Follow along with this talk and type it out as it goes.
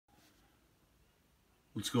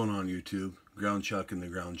What's going on, YouTube? Ground Chuck in the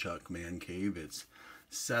Ground Chuck Man Cave. It's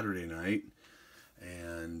Saturday night,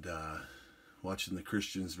 and watching the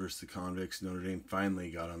Christians versus the Convicts. Notre Dame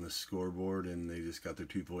finally got on the scoreboard, and they just got their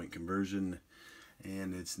 2-point conversion,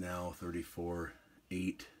 and it's now 34-8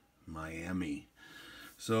 Miami.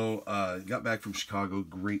 So, got back from Chicago.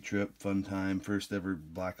 Great trip, fun time. First ever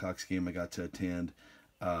Blackhawks game I got to attend.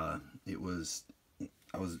 I was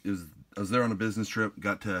there on a business trip.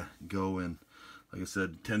 Got to go and, like I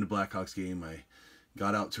said, attend a Blackhawks game. I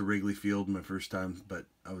got out to Wrigley Field my first time, but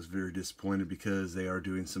I was very disappointed because they are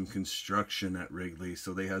doing some construction at Wrigley.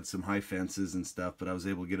 So they had some high fences and stuff, but I was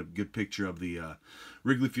able to get a good picture of the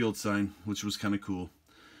Wrigley Field sign, which was kind of cool.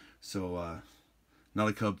 So, not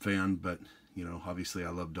a Cub fan, but, you know, obviously I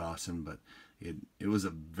love Dawson, but it was a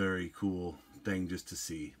very cool thing just to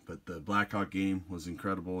see. But the Blackhawk game was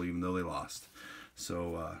incredible, even though they lost.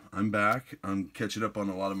 So, I'm back. I'm catching up on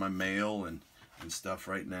a lot of my mail and stuff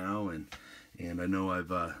right now, and I know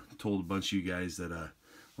I've told a bunch of you guys that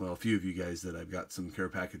well, a few of you guys, that I've got some care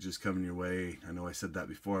packages coming your way. I know I said that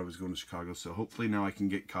before I was going to Chicago, so hopefully now I can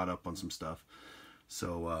get caught up on some stuff.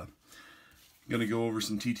 So gonna go over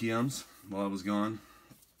some TTMs while I was gone.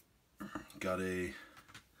 Got a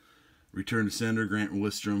return to sender, Grant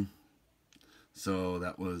Wistrom, so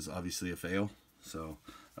that was obviously a fail, so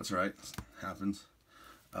that's right, happens.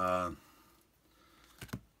 A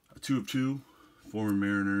 2 of 2, former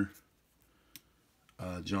Mariner,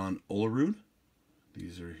 John Olerud.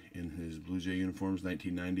 These are in his Blue Jay uniforms,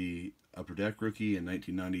 1990 Upper Deck rookie and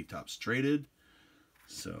 1990 Topps traded.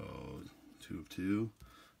 So 2 of 2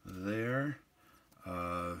 there.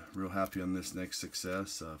 Real happy on this next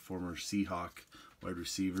success. Former Seahawk wide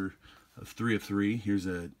receiver, 3 of 3. Here's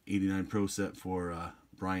a 89 Pro set for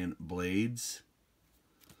Brian Blades.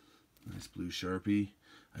 Nice blue Sharpie.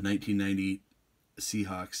 A 1990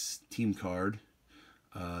 Seahawks team card,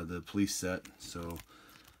 the police set. So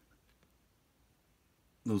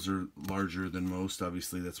those are larger than most,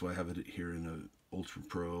 obviously. That's why I have it here in a Ultra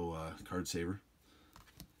Pro card saver.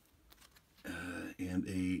 And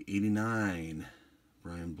a 89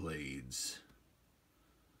 Brian Blades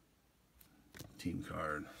team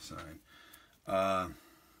card sign.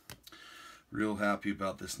 Real happy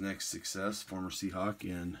about this next success. Former Seahawk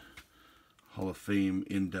and Hall of Fame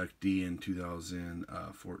inductee in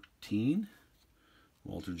 2014.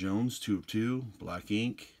 Walter Jones, 2 of 2, black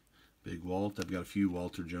ink, big Walt. I've got a few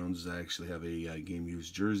Walter Joneses. I actually have a game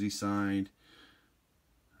used jersey signed.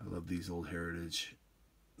 I love these old heritage.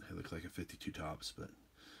 They look like a 52 Topps, but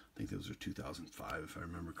I think those are 2005 if I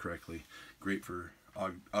remember correctly. Great for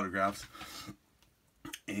autographs.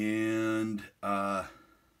 And I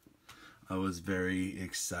was very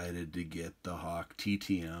excited to get the Hawk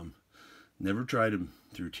TTM. Never tried him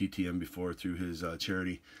through TTM before, through his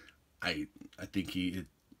charity. I think it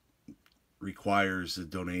requires a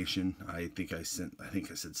donation. I think I said $6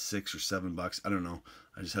 or $7. I don't know.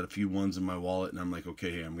 I just had a few ones in my wallet, and I'm like, okay,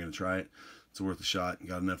 hey, I'm gonna try it. It's worth a shot.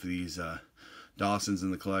 Got enough of these Dawsons in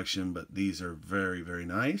the collection, but these are very, very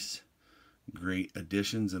nice. Great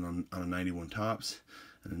additions, and on a 91 Topps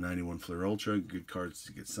and a 91 Flair Ultra. Good cards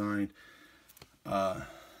to get signed.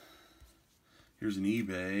 Here's an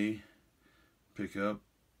eBay pickup.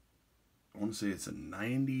 I want to say it's a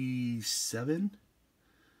 97.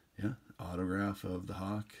 Yeah, autograph of the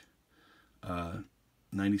Hawk.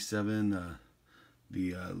 97,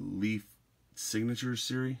 the Leaf Signature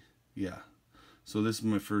Series. Yeah. So this is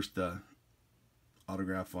my first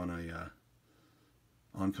autograph on a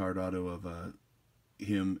on-card auto of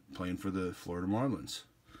him playing for the Florida Marlins.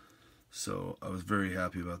 So I was very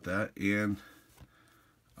happy about that. And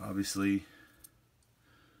obviously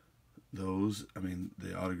those, I mean,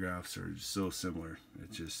 the autographs are so similar.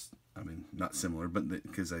 It's just, I mean, not similar, but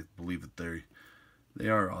because I believe that they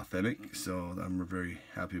are authentic. So I'm very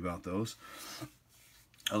happy about those.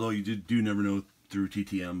 Although you do never know through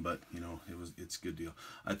TTM, but you know, it's a good deal.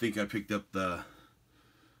 I think I picked up the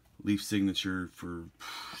Leaf Signature for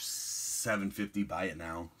 $7.50. Buy it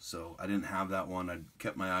now. So I didn't have that one. I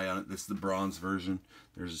kept my eye on it. This is the bronze version.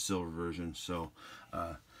 There's a silver version. So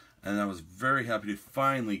and I was very happy to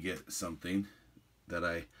finally get something that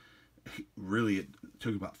it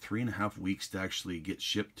took about 3.5 weeks to actually get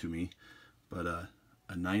shipped to me. But a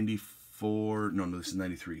 94, no, this is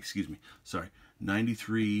 93, excuse me. Sorry,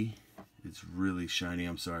 93, it's really shiny,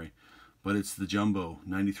 I'm sorry. But it's the Jumbo,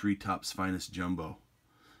 93 Topps Finest Jumbo.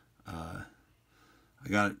 I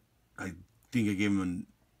got it, I think I gave him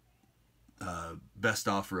a best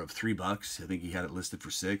offer of $3. I think he had it listed for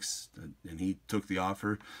 $6, and he took the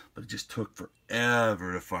offer, but it just took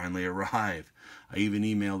forever to finally arrive. I even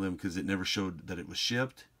emailed him because it never showed that it was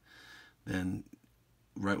shipped. Then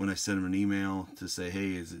right when I sent him an email to say,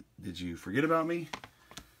 hey, did you forget about me?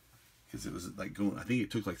 Because it was like I think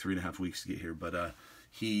it took like 3.5 weeks to get here, but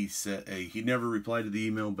he said he never replied to the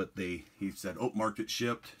email, but he said, oh, marked it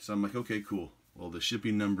shipped. So I'm like, okay, cool. Well, the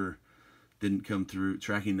shipping number didn't come through,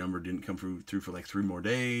 tracking number didn't come through for like 3 more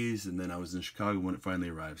days, and then I was in Chicago when it finally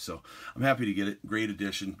arrived. So I'm happy to get it. Great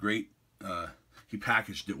addition, great. He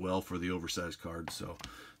packaged it well for the oversized card, so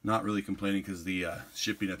not really complaining, because the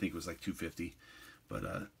shipping I think was like $250, but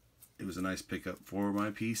it was a nice pickup for my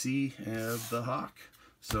PC of the Hawk.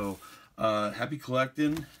 So happy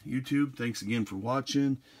collecting, YouTube. Thanks again for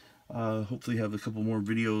watching. Hopefully have a couple more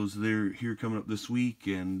videos here coming up this week,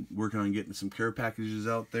 and working on getting some care packages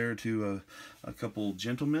out there to a couple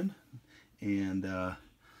gentlemen. And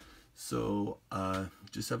so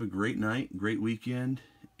just have a great night, great weekend,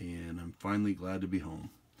 and I'm finally glad to be home.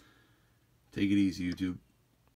 Take it easy, YouTube.